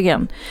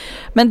 Verkligen.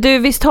 Men du,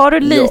 visst har du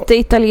lite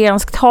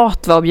italienskt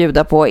hat att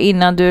bjuda på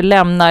innan du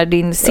lämnar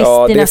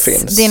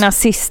dina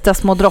sista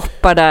små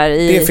droppar där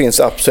det finns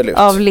absolut.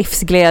 Av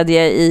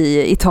livsglädje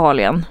i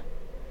Italien?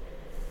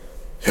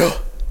 Ja,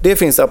 det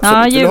finns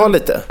absolut. Vill du ha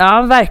lite?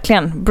 Ja,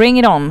 verkligen. Bring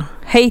it on.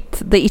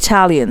 Hate the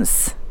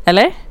Italians.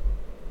 Eller?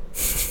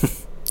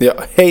 Ja,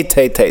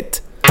 hate.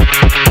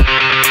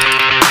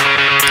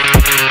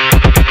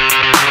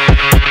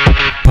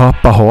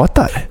 Pappa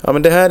hatar. Ja,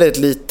 men det här är ett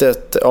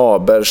litet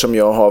aber som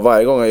jag har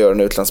varje gång jag gör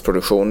en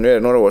utlandsproduktion. Nu är det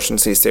några år sedan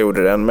sist jag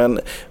gjorde den.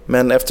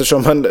 Men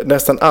eftersom man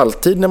nästan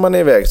alltid när man är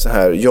iväg så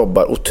här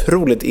jobbar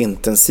otroligt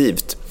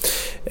intensivt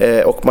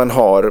och man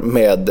har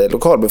med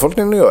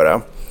lokalbefolkningen att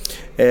göra.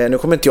 Nu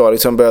kommer inte jag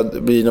liksom börja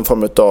bli någon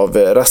form av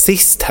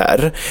rasist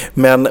här,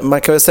 men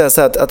man kan väl säga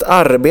så här att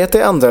arbeta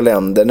i andra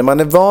länder, när man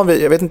är van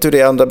vid, jag vet inte hur det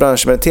är i andra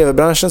branscher, men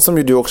tv-branschen som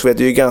ju du också vet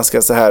är ju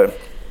ganska så här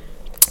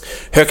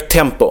högt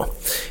tempo.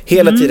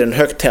 Hela tiden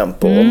högt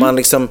tempo. Och man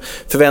liksom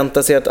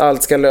förväntar sig att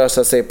allt ska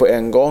lösa sig på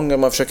en gång och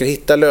man försöker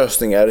hitta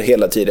lösningar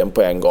hela tiden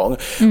på en gång.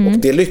 Och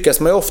det lyckas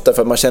man ju ofta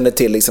för att man känner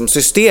till liksom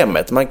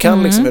systemet. Man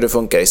kan liksom hur det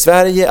funkar i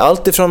Sverige.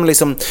 Allt ifrån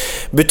liksom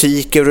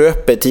butiker och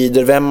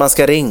öppettider, vem man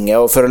ska ringa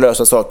och för att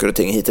lösa saker och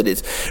ting hit och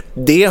dit.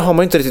 Det har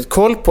man inte riktigt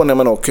koll på när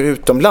man åker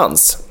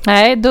utomlands.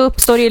 Nej, då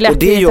uppstår det ju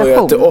lätt irritation. Och det gör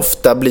ju att det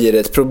ofta blir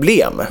ett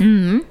problem.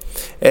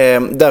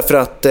 Därför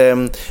att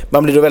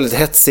man blir då väldigt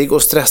hetsig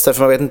och stressad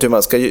för man vet inte hur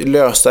man ska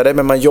lösa det,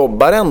 men man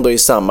jobbar ändå i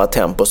samma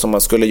tempo som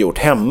man skulle gjort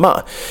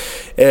hemma.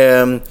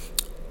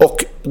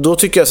 Och då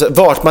tycker jag så,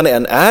 vart man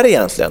än är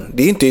egentligen,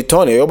 det är inte i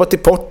Italien, jag har jobbat i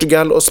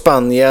Portugal och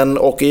Spanien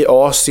och i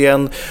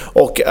Asien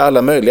och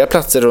alla möjliga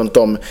platser runt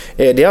om,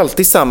 det är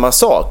alltid samma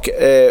sak,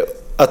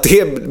 att det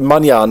är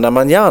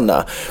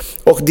manjana.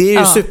 Och det är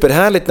ju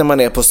superhärligt när man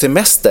är på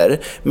semester,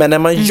 men när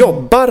man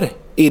jobbar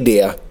i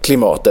det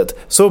klimatet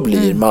så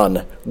blir man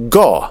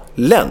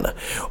galen.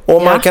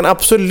 Och man kan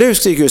absolut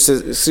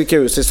skrika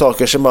ut sig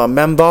saker som bara,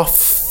 men vad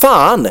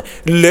fan,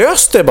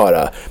 lös det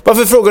bara.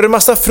 Varför frågar du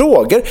massa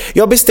frågor?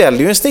 Jag beställer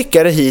ju en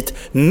snickare hit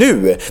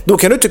nu. Då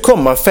kan du inte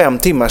komma 5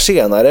 timmar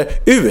senare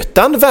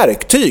utan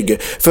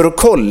verktyg för att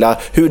kolla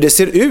hur det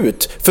ser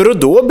ut. För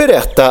att då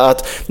berätta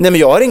att nej, men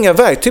jag har inga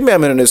verktyg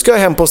med mig nu, ska jag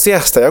hem på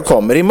siesta, jag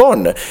kommer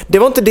imorgon. Det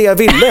var inte det jag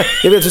ville.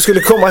 Jag ville att du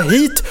skulle komma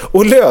hit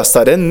och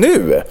lösa det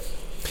nu.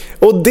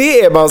 Och det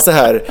är man så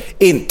här,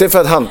 inte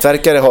för att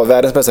hantverkare har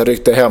världens bästa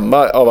rykte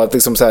hemma av att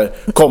liksom så här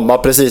komma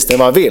precis när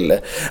man vill.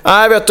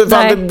 Nej, vet du,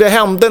 fan, det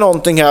hände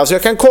någonting här så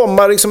jag kan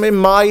komma liksom i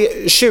maj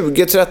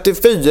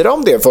 2034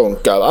 om det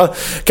funkar, va?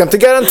 Kan inte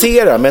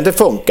garantera, men det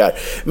funkar.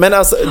 Men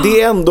alltså,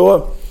 det är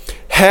ändå,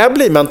 här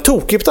blir man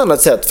tokig på ett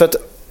annat sätt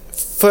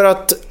för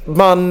att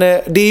man,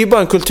 det är ju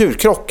bara en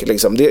kulturkrock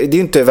liksom. Det är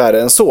inte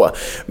värre än så.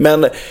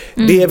 Men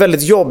det är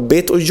väldigt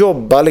jobbigt att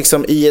jobba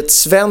liksom i ett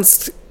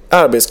svenskt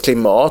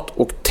arbetsklimat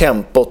och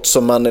tempot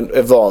som man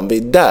är van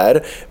vid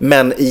där,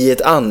 men i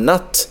ett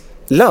annat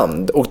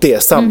land och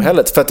det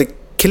samhället, för att det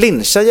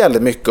clinchar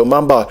jävligt mycket och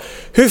man bara,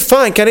 hur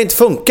fan kan det inte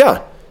funka?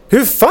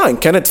 Hur fan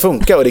kan det inte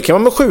funka? Och det kan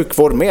man med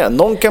sjukvård med.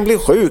 Någon kan bli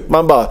sjuk,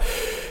 man bara,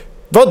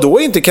 vad då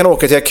inte kan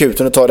åka till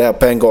akuten och ta det här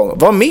på en gång?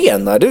 Vad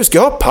menar du? Ska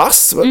jag ha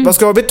pass? Vad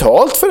ska jag ha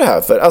betalt för det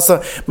här för? Alltså,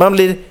 man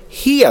blir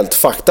helt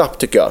fucked up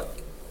tycker jag.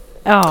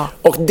 Ja.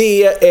 Och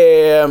det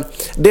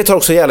tar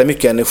också jävla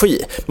mycket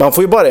energi. Man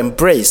får ju bara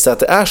embrace att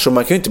det är så.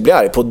 Man kan ju inte bli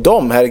arg på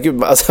dem,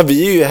 herregud. Alltså,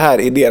 vi är ju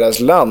här i deras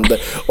land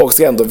och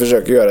ska ändå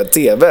försöka göra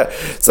tv.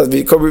 Så att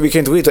vi kan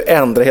inte gå hit och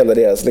ändra hela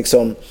deras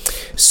liksom,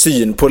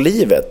 syn på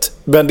livet.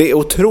 Men det är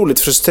otroligt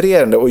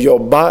frustrerande att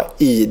jobba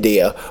i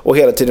det och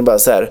hela tiden bara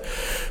så här,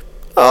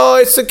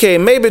 it's okay,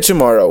 maybe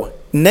tomorrow.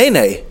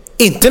 Nej,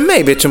 inte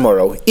maybe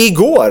tomorrow.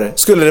 Igår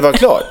skulle det vara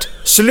klart.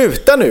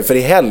 Sluta nu för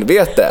i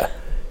helvete.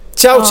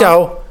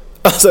 Ciao.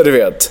 Alltså, du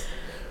vet.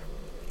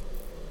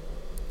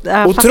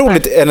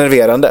 Otroligt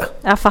enerverande.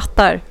 Jag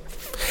fattar.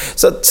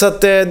 Så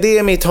att det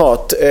är mitt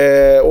hat.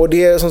 Och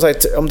det är som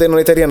sagt, om det är någon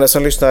italienare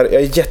som lyssnar,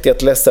 jag är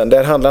jätteledsen.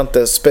 Det handlar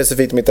inte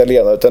specifikt om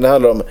italienare, utan det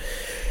handlar om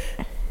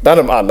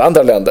alla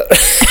andra länder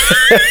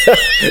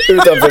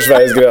utanför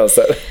Sveriges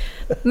gränser.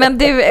 Men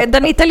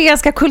den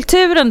italienska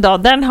kulturen då,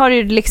 den har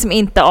du liksom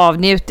inte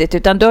avnjutit,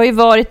 utan du har ju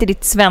varit i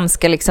ditt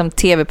svenska liksom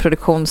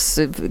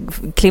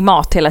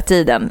tv-produktionsklimat hela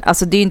tiden.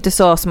 Alltså det är ju inte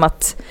så som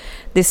att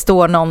det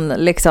står någon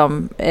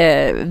liksom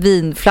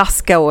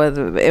vinflaska och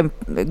en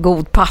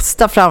god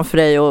pasta framför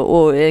dig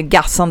och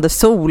gassande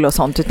sol och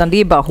sånt, utan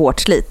det är bara hårt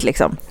slit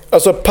liksom.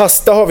 Alltså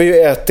pasta har vi ju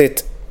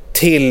ätit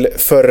till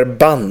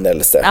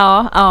förbannelse.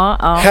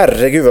 Ja.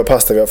 Herregud vad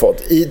pasta vi har fått.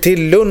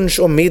 Till lunch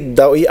och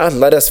middag och i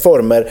alla dess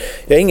former.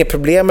 Jag har inget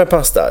problem med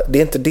pasta, det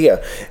är inte det.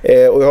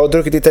 Och jag har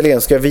druckit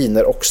italienska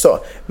viner också.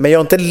 Men jag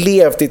har inte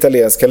levt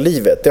italienska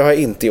livet, det har jag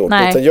inte gjort.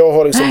 Utan jag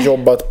har liksom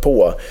jobbat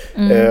på.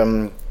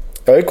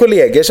 Jag har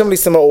kollegor som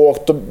liksom har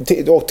åkt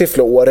till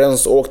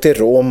Florens, åkt till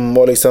Rom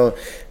och liksom,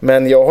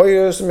 men jag har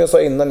ju, som jag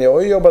sa innan, jag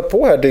har ju jobbat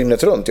på här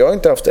dygnet runt. Jag har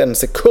inte haft en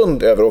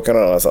sekund över att åka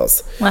någon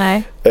annanstans.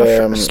 Nej,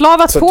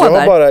 slavat på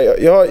där.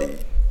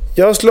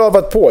 Jag har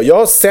slavat på. Jag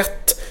har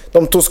sett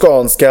de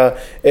toskanska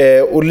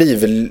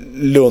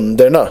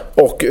olivlunderna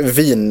och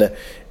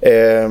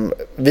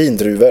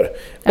vindruvor.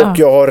 Ja. Och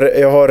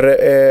jag har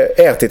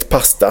ätit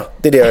pasta.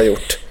 Det är det jag har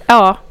gjort.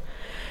 Ja.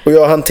 Och jag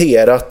har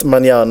hanterat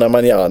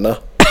manjana.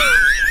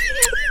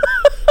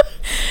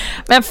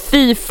 Men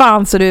fy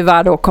fan, så du är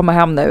värd att komma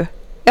hem nu.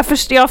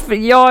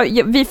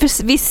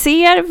 Vi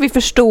ser, vi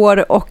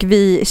förstår och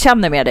vi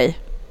känner med dig.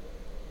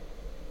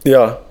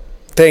 Ja,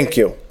 thank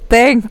you.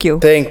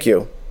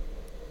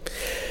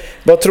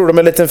 Vad tror du om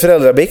en liten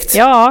föräldrabikt?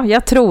 Ja,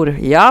 jag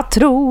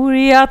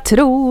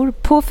tror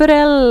på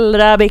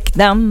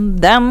föräldrabikten.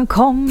 Den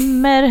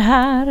kommer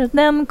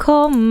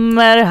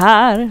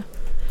här.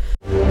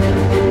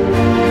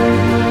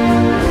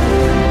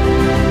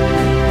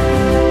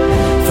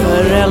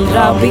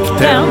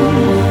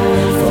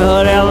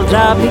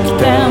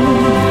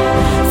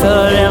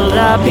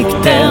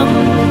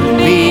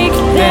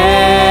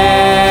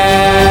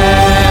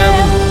 Föräldrabikten.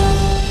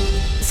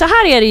 Så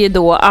här är det ju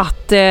då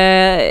att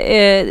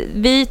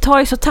vi tar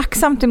ju så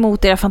tacksamt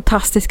emot era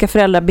fantastiska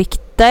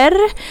föräldrabikter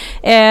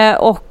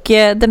och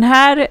den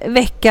här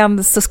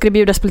veckan så ska det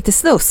bjudas på lite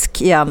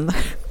snusk igen.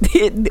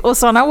 Och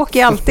sådana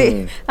åker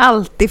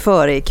alltid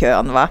före i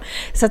kön, va?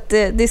 Så att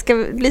det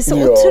ska bli så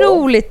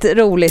otroligt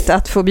roligt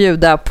att få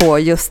bjuda på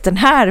just den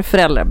här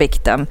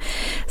föräldrabikten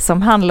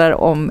som handlar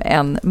om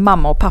en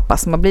mamma och pappa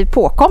som har blivit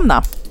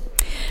påkomna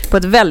på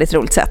ett väldigt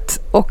roligt sätt.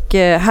 Och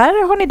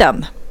här har ni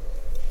den.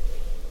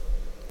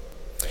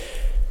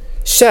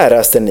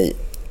 Käraste ni,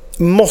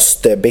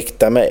 måste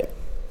bikta mig.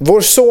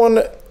 Vår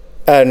son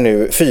är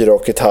nu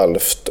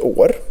 4,5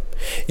 år.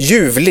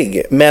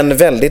 Ljuvlig, men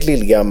väldigt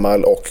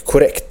lillgammal och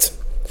korrekt.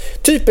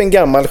 Typ en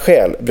gammal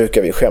själ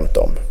brukar vi skämta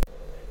om.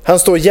 Han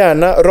står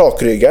gärna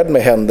rakryggad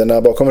med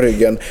händerna bakom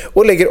ryggen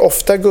och lägger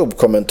ofta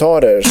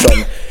gubbkommentarer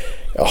som: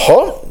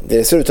 jaha,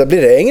 det ser ut att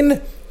bli regn.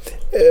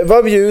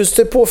 Vad bjuds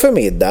det på för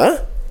middag?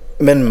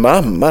 Men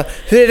mamma,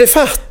 hur är det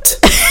fatt?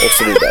 Och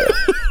så vidare.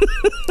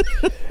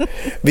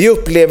 Vi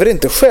upplever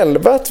inte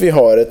själva att vi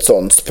har ett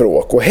sånt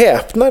språk och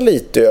häpnar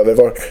lite över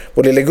var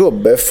vår lille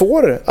gubbe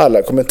får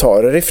alla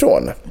kommentarer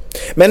ifrån.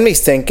 Men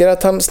misstänker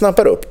att han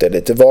snappar upp det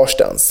lite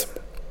varstans.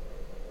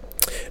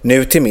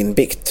 Nu till min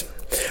bikt.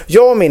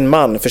 Jag och min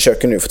man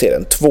försöker nu få till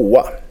en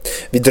 2.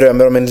 Vi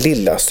drömmer om en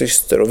lilla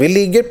syster och vi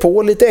ligger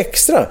på lite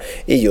extra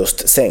i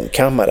just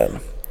sängkammaren.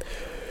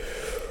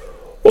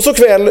 Och så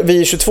kväll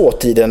vid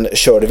 22-tiden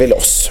körde vi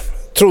loss.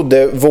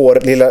 Trodde vår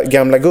lilla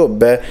gamla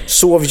gubbe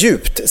sov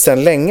djupt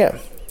sedan länge.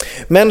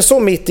 Men så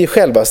mitt i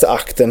självaste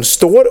akten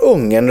står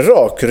ungen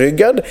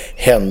rakryggad,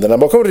 händerna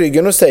bakom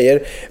ryggen och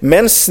säger: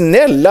 men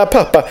snälla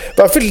pappa,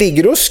 varför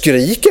ligger du och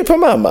skriker på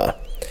mamma?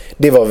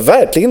 Det var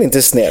verkligen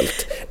inte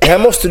snällt. Det här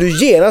måste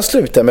du gärna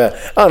sluta med,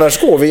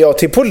 annars går jag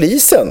till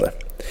polisen.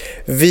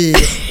 Vi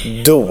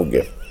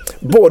dog.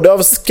 Både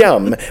av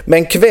skam,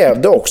 men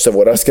kvävde också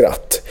våra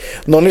skratt.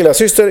 Någon lilla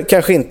syster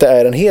kanske inte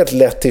är en helt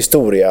lätt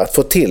historia att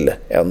få till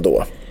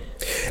ändå.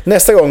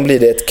 Nästa gång blir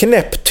det ett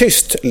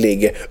knäpptyst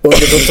ligg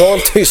under total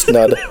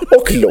tystnad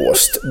och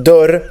låst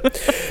dörr.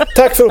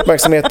 Tack för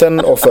uppmärksamheten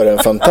och för en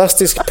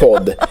fantastisk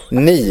podd.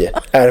 Ni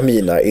är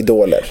mina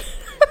idoler.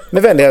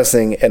 Med vänlig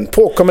hälsning, en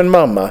påkommen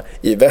mamma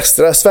i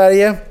västra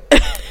Sverige.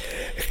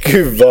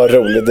 Gud vad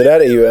roligt, det där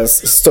är ju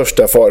ens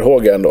största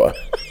farhåga ändå.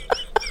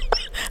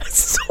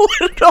 Så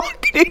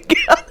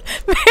rakryggad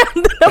med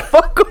händerna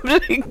bakom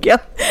ryggen.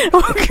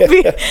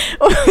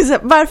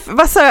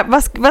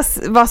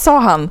 Vad sa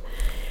han?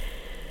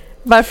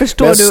 Varför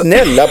står men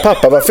snälla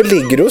pappa, varför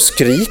ligger du och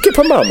skriker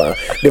på mamma?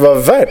 Det var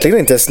verkligen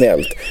inte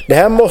snällt. Det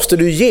här måste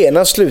du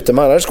genast sluta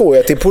med, annars går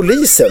jag till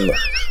polisen.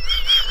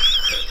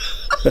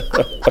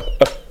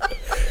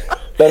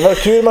 Det var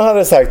kul man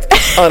hade sagt: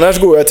 annars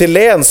går jag till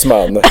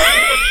länsman.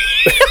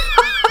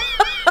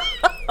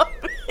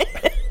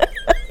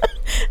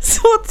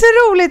 Så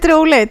otroligt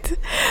roligt.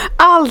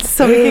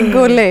 Alltså vilken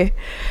gullig.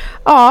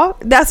 Ja,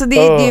 alltså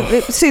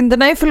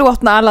synderna är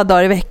förlåtna alla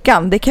dagar i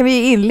veckan. Det kan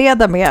vi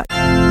inleda med.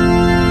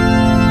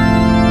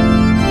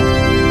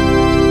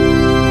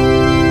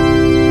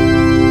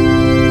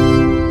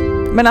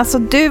 Men alltså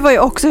du var ju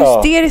också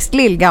hysteriskt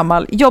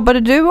lillgammal. Jobbade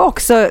du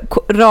också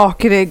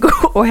rakrygg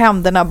och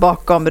händerna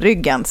bakom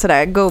ryggen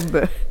sådär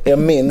gubb? Jag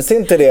minns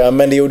inte det,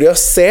 men det gjorde jag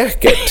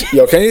säkert.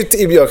 Jag kan ju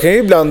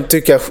ibland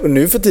tycka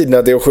nu för tiden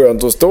att det är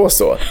skönt att stå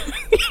så.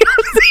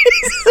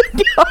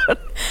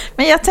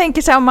 Men jag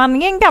tänker så här, om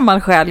man är en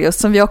gammal själ just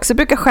som vi också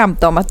brukar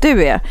skämta om att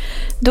du är,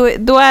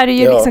 då är det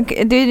ju liksom,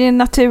 det är en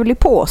naturlig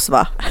pås,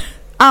 va?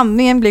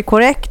 Andningen blir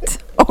korrekt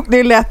och det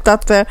är lätt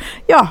att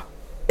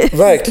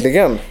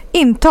verkligen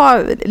inta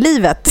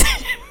livet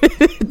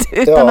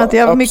utan att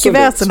göra mycket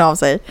väsen av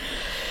sig.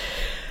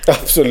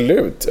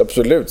 Absolut,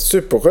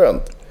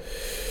 superskönt.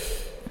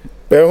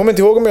 Jag kommer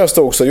inte ihåg om jag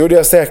stod så, gjorde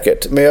jag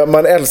säkert. Men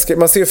man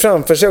ser ju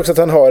framför sig också att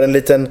han har en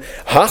liten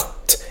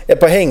hatt, ett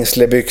par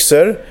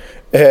hängslebyxor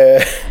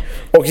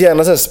och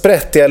gärna så här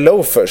sprättiga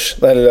loafers,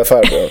 den här lilla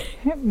farbrorn.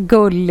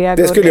 Gulliga.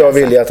 Det skulle jag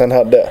vilja att han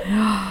hade.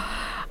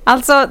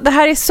 Alltså, det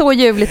här är så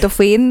ljuvligt att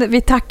få in.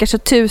 Vi tackar så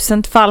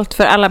tusentfalt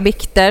för alla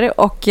bikter.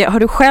 Och har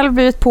du själv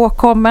blivit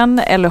påkommen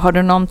eller har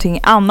du någonting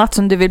annat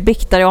som du vill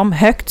bikta dig om,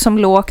 högt som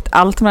lågt,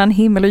 allt mellan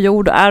himmel och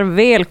jord, är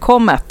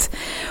välkommet.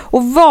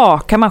 Och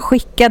vad kan man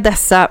skicka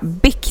dessa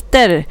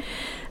bikter,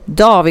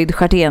 David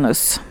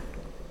Stjärtenus?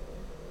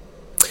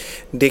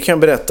 Det kan jag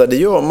berätta, det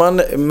gör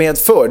man med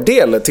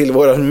fördel till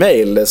våran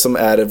mail som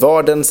är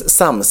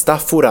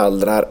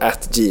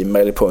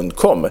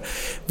vardenssamstaforaldrar@gmail.com.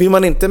 Vill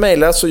man inte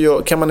mejla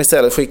så kan man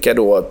istället skicka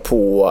då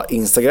på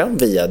Instagram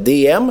via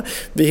DM.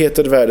 Vi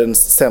heter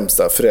Världens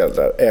sämsta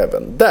föräldrar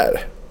även där.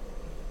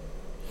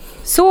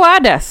 Så är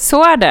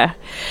det.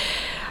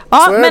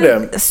 Ja,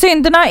 men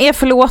synderna är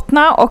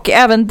förlåtna och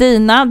även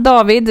dina,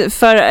 David,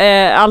 för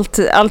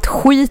allt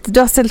skit du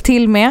har ställt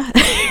till med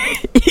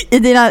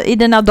i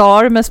dina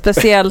dagar, men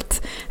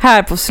speciellt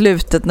här på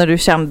slutet när du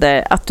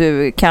kände att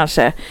du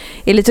kanske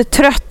är lite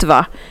trött,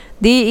 va?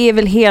 Det är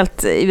väl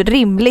helt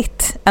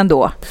rimligt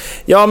ändå.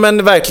 Ja,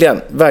 men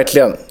verkligen.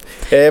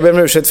 Jag ber om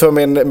ursäkt för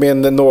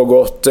min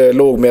något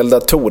lågmälda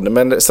ton,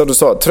 men som du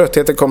sa,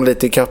 tröttheten kom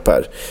lite i kapp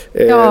här.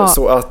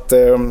 Så att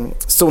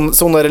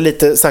zonar det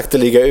lite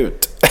sakteliga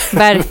ut.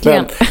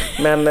 Verkligen.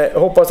 men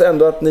hoppas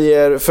ändå att ni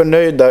är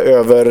förnöjda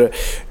över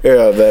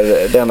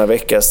denna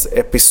veckas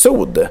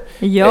episod.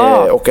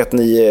 Ja. Och att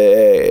ni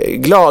är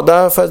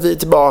glada för att vi är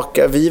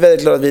tillbaka. Vi är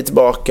väldigt glada att vi är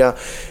tillbaka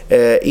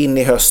in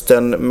i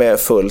hösten med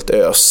fullt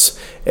ös.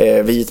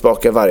 Vi är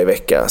tillbaka varje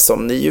vecka,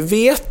 som ni ju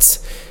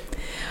vet.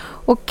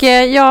 Och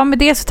ja, med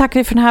det så tackar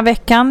vi för den här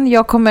veckan.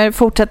 Jag kommer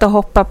fortsätta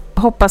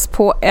hoppas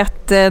på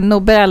ett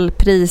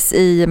Nobelpris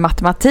i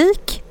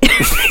matematik.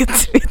 Jag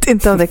vet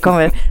inte om det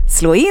kommer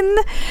slå in.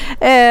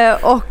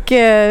 Och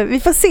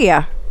vi får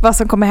se vad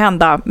som kommer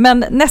hända.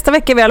 Men nästa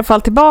vecka är vi i alla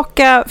fall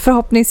tillbaka,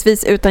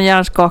 förhoppningsvis utan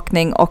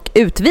hjärnskakning och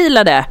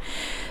utvilade.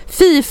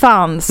 Fy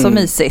fan så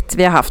mysigt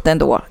vi har haft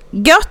ändå.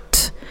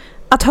 Gött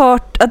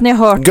att ni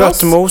har hört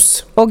Göttmos.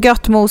 oss. Och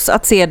göttmos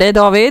att se dig,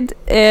 David.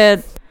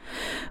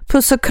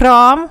 Puss och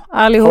kram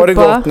allihopa. Ha det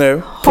gott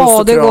nu. Puss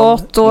ha det kram.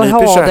 gott och Nyp i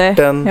ha det.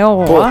 stjärten.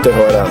 Ja. På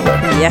återhörande.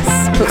 Yes,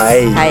 puss.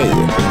 Hej.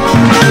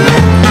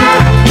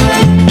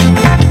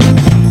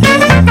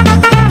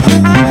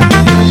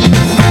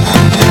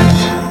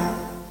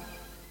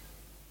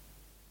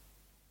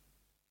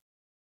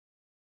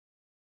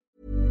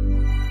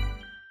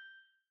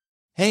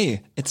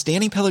 Hey, it's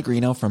Danny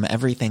Pellegrino from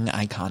Everything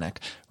Iconic.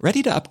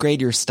 Ready to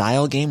upgrade your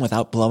style game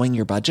without blowing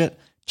your budget?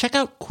 Check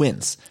out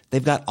Quince.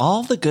 They've got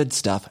all the good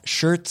stuff,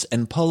 shirts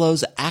and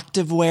polos,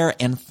 activewear,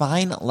 and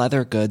fine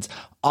leather goods,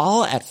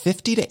 all at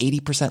 50 to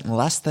 80%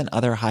 less than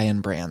other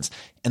high-end brands.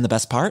 And the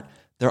best part?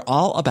 They're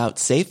all about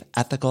safe,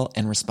 ethical,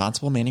 and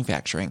responsible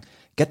manufacturing.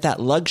 Get that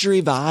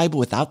luxury vibe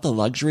without the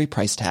luxury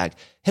price tag.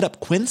 Hit up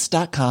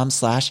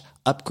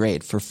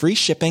quince.com/upgrade for free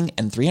shipping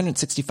and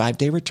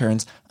 365-day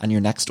returns on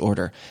your next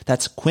order.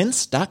 That's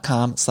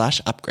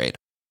quince.com/upgrade.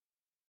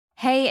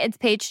 Hey, it's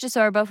Paige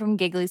DeSorbo from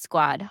Giggly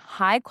Squad.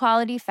 High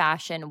quality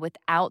fashion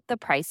without the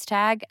price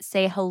tag.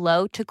 Say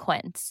hello to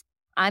Quince.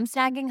 I'm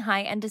snagging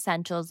high-end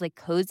essentials like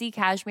cozy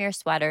cashmere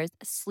sweaters,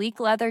 sleek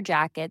leather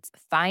jackets,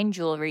 fine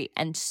jewelry,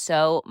 and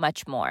so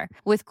much more.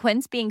 With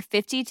Quince being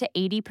 50 to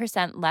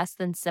 80% less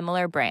than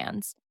similar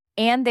brands.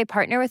 And they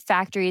partner with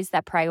factories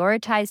that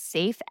prioritize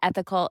safe,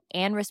 ethical,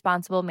 and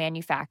responsible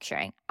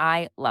manufacturing.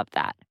 I love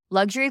that.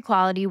 Luxury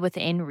quality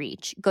within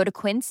reach. Go to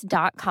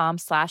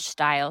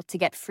quince.com/style to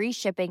get free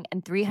shipping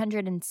and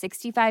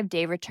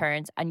 365-day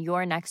returns on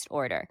your next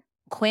order.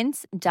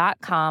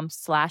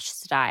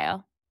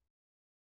 Quince.com/style.